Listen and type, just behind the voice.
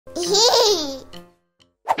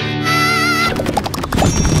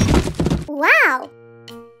Wow!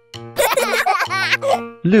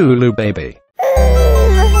 Lulu baby.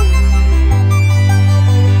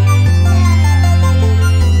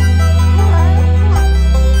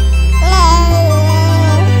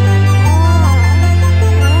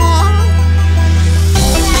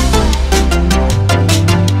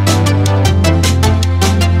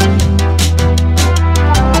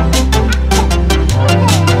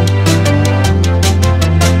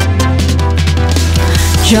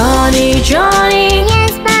 Johny, Johny,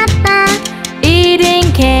 Yes, Papa.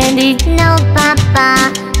 eating candy, No,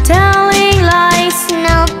 Papa. telling lies.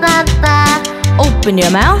 No, Papa. Open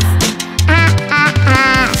your mouth. Ah, ah,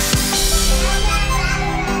 ah.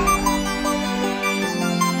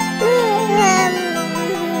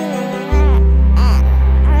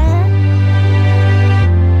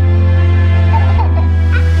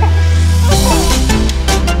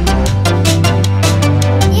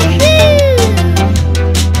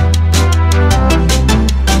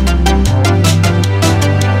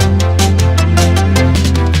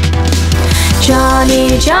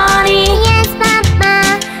 Johny, Johny, Yes,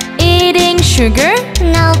 Papa. eating sugar,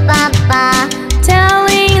 No, Papa.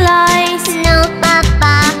 telling lies. No,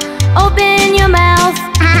 Papa. Open your mouth.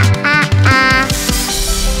 Ah, ah, ah.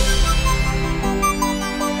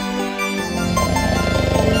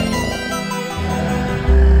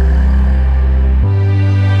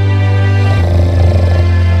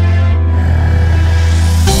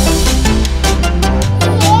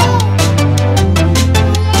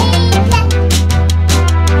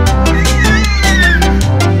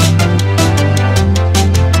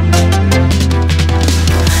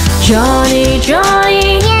 Johny,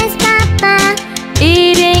 Johny, Yes, Papa.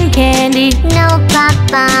 eating candy, No,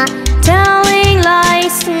 Papa. telling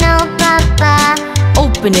lies. No, Papa.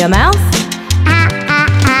 Open your mouth. Ah, ah,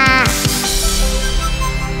 ah.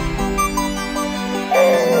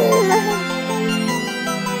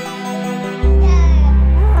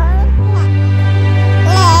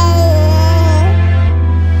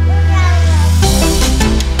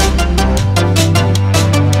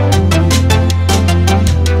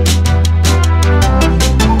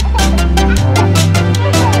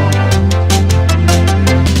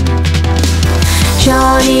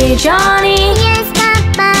 Johny, Johny, Yes,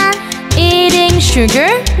 Papa. eating sugar,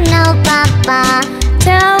 No, Papa.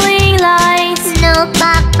 telling lies. No,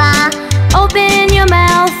 Papa. Open your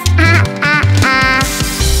mouth. Ah, ah, ah.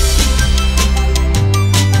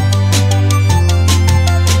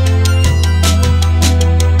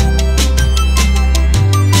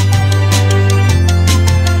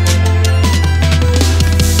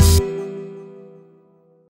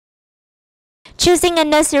 Choosing a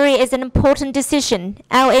nursery is an important decision.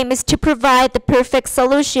 Our aim is to provide the perfect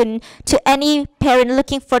solution to any parent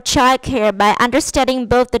looking for childcare by understanding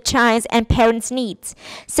both the child's and parents' needs.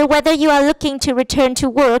 So whether you are looking to return to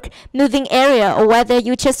work, moving area, or whether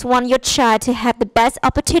you just want your child to have the best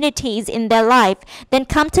opportunities in their life, then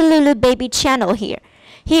come to Lulu Baby channel here.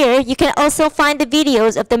 Here, you can also find the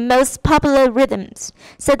videos of the most popular rhythms,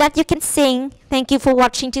 so that you can sing. Thank you for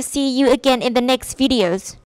watching. To see you again in the next videos.